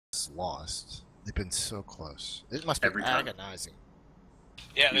lost. They've been so close. It must be agonizing.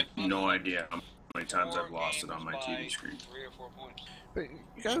 Yeah, you have no idea how many times I've lost it on my TV screen. 3 or 4 points. But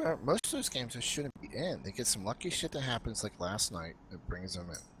you gotta remember, most of those games just shouldn't be in. They get some lucky shit that happens, like last night, that brings them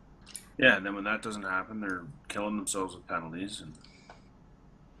in. Yeah, and then when that doesn't happen, they're killing themselves with penalties. And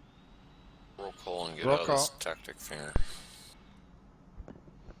roll call and get out of this tactic fair.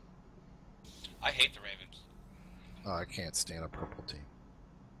 I hate the Ravens. Oh, I can't stand a purple team.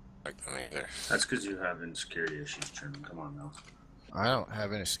 Like them either. That's because you have insecurity issues, Truman. Come on now. I don't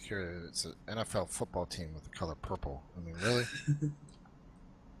have any security. It's an NFL football team with the color purple. I mean, really?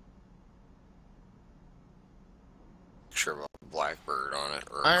 Sure about a blackbird on it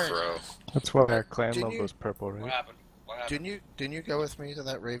or a crow. That's why our clan logo's purple, right? What happened? What happened? Didn't you go with me to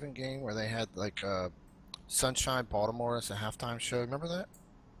that Raven game where they had like Sunshine Baltimore as a halftime show? Remember that?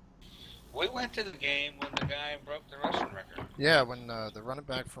 We went to the game when the guy broke the rushing record. Yeah, when the running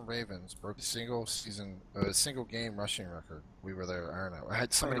back from Ravens broke a single game rushing record. We were there. I don't know. I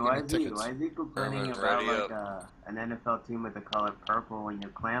had somebody give me tickets. Why is he complaining about like an NFL team with the color purple when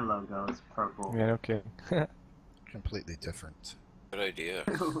your clan logo is purple? Yeah, no kidding. Completely different. Good idea.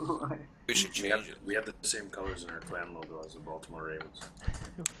 We should change it. We have the same colors in our clan logo as the Baltimore Ravens.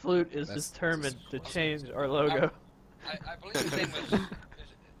 Flute is determined to change our logo. I believe his name was...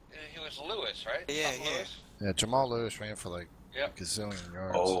 He was Lewis, right? Yeah, yeah. Lewis? Yeah, Jamal Lewis ran for like a gazillion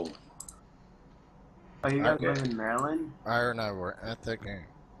yards. Oh. Oh, you guys live in Maryland? Ira and I were at that game.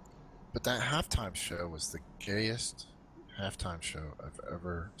 But that halftime show was the gayest halftime show I've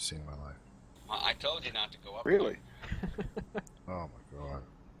ever seen in my life. I told you not to go up. Really? Oh my god.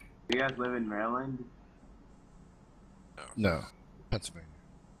 You guys live in Maryland? No. Pennsylvania.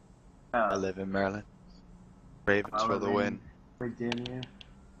 I live in Maryland. Ravens for the win. Virginia.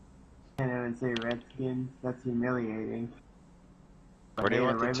 Can't even say Redskins. That's humiliating. Where do you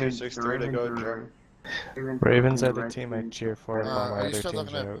want the 263 to go, Jeremy? Ravens are the team I cheer for. Are you still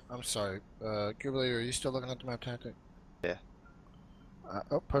looking at? I'm sorry, Goobly, are you still looking at the map tactic? Yeah.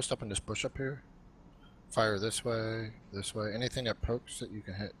 Post up in this bush up here. Fire this way, anything that pokes that you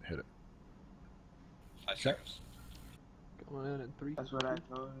can hit it. 5 seconds. Going in 3, That's what I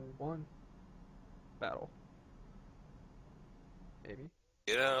thought. 1. Battle. Maybe.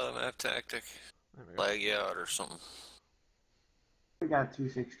 Get out of that tactic. Flag you out or something. We got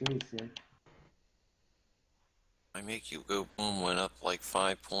 216 here. I make you go boom went up like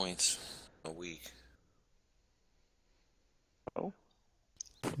 5 points a week. Oh?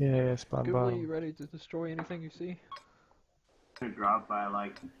 Yeah, spawn Goobly, bomb. you ready to destroy anything you see? To drop by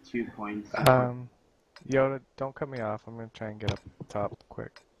like 2 points. Yoda, don't cut me off. I'm gonna try and get up top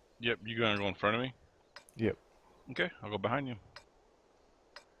quick. Yep, you gonna go in front of me? Yep. Okay, I'll go behind you.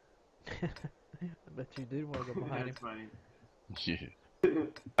 I bet you did want to go behind him. That's funny. Yeah.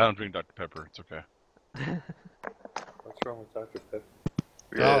 I don't drink Dr. Pepper, it's okay. What's wrong with Dr. Pepper?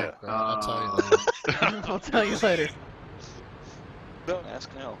 Yeah. Oh, I'll tell you later. I'll tell you later. Don't ask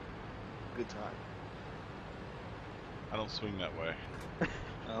now. Good time. I don't swing that way.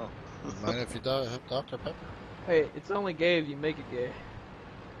 Oh. Mind if you have Dr. Pepper? Hey, it's only gay if you make it gay.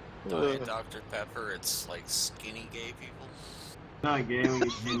 Dr. Pepper, it's like skinny gay people. Not gay when you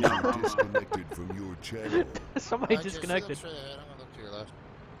see no homo. Disconnected from your channel. Somebody disconnected. I'm gonna look to your left.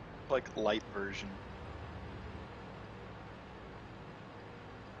 Like light version.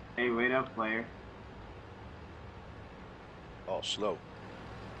 Hey, wait up, player. Oh, slow.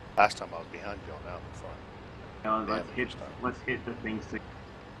 Last time I was behind you, now I'm in front. No, Yeah, let's hit the things. You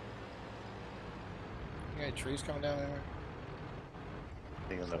got any trees coming down there?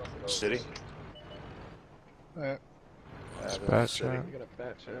 Thing in the city? Alright. Bad shot. You got a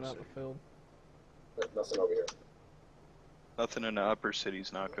bat shot out the field. Nothing over here. Nothing in the upper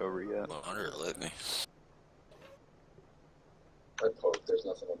city's knocked over yet. Well, Hunter let me. I poked, there's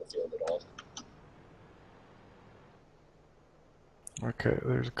nothing on the field at all. Okay,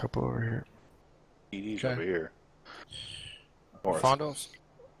 there's a couple over here. ED's Okay. over here. North. Fondos?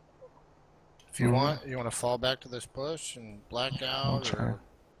 If you want to fall back to this bush and black out, or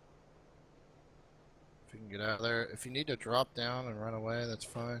if you can get out of there. If you need to drop down and run away, that's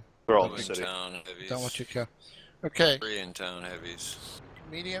fine. They're all in Two the in city. town heavies. Don't want you to kill. Okay. 3 in town heavies.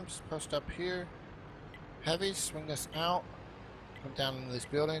 Mediums, post up here. Heavies, swing this out. Come down into these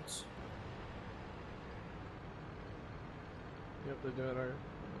buildings. Yep, they're doing our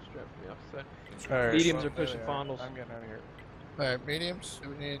strap from the offset. Alright, Mediums well, are pushing there they fondles. I'm getting out of here. Alright, mediums,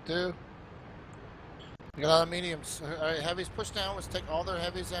 what we need to do. We got a lot of mediums. Alright, heavies, push down. Let's take all their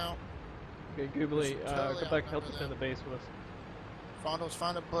heavies out. Okay, Goobly, Totally go back and help outnumber defend the base with us. Fondos,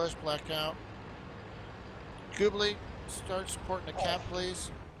 find a bush, black out. Goobly, start supporting the cap, please.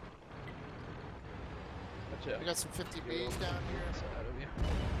 Watch out. We got some 50Bs down here. Side of you.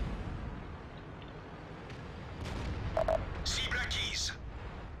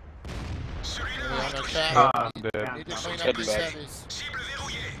 We're on our cat. I'm dead. Need to clean up Heavy these back. heavies.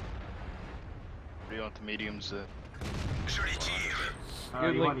 Do you want the mediums? Good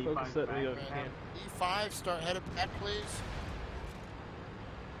you want link, E5 focus that back? Leo if you can. E5, start headed back, please.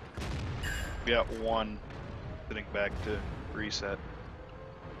 We got one sitting back to reset.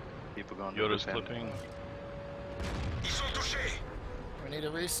 People going to Yoda's defend. flipping. We need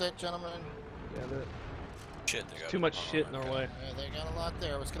a reset, gentlemen. Yeah, Shit, they got too much shit in our way. Yeah, they got a lot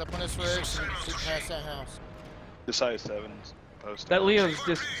there. Let's get up on this ridge and see past that house. This I-7's posted. That Leo's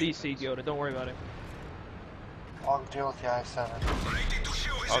just DC'd Yoda, don't worry about him. I'll deal with the I-7.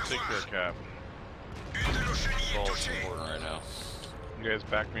 I'll take care of Cap. balls important right now. You guys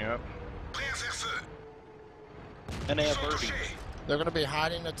back me up. And they have Birdie. They're gonna be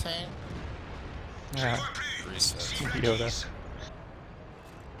hiding the tank. Yeah. Reset. Yoda.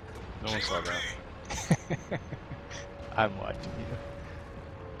 No one saw that. I'm watching you.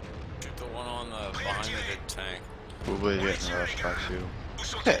 Shoot the one on the behind the tank. We'll be getting rushed by two.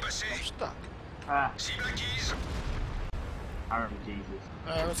 Hey, I'm stuck. Ah. Oh, Jesus.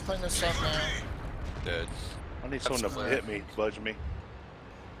 Alright, let's clean this up now. Dead. I need someone to clear. hit me, budge me.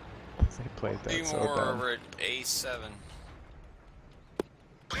 They played Be that so more dumb. over at A7.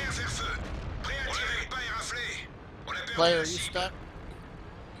 Player, are you stuck?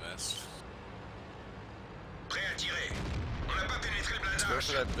 Missed. Let's go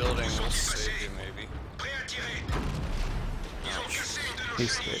for that building, we'll save you maybe.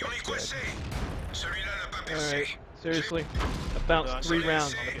 He's straight up dead. Alright, seriously. I bounced 3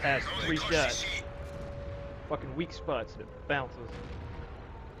 rounds on the past 3 shots. Fucking weak spots that bounces.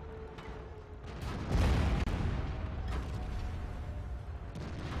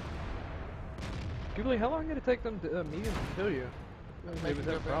 Googly, how long did it take them to medium to kill you? Maybe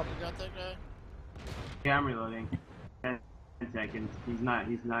that's a problem. You got that guy? Yeah, I'm reloading. 10 seconds. He's not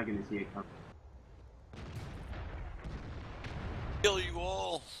gonna see it coming. Kill you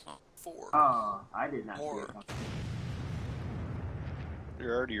all! Oh, 4. Oh, I did not see More. it coming.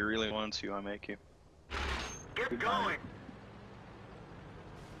 You're already really want to see who I make you. Get going!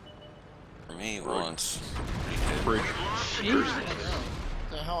 For me, once. Jesus! What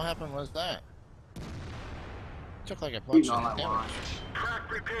the hell happened was that? Took like a bunch All I of damage. want.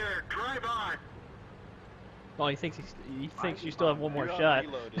 Track repair, drive on. Oh, he thinks you still have one more shot.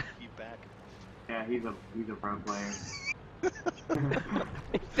 Reloaded, keep back. Yeah, he's a pro player.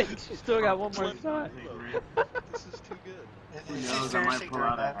 He thinks you still got one more shot. This is too good. Who Is he knows, I seriously might pull doing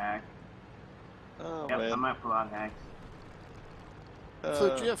out a that? hack. Oh Yep, I man. might pull out hacks.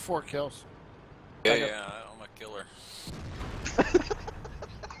 Flute, you have 4 kills. Yeah, I'm a killer.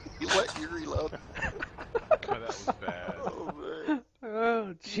 You let you reload. God, that was bad. Oh man.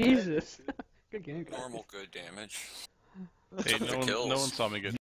 Oh, Jesus. Good game, guys. Normal good damage. Hey, Took the no one kills. saw me get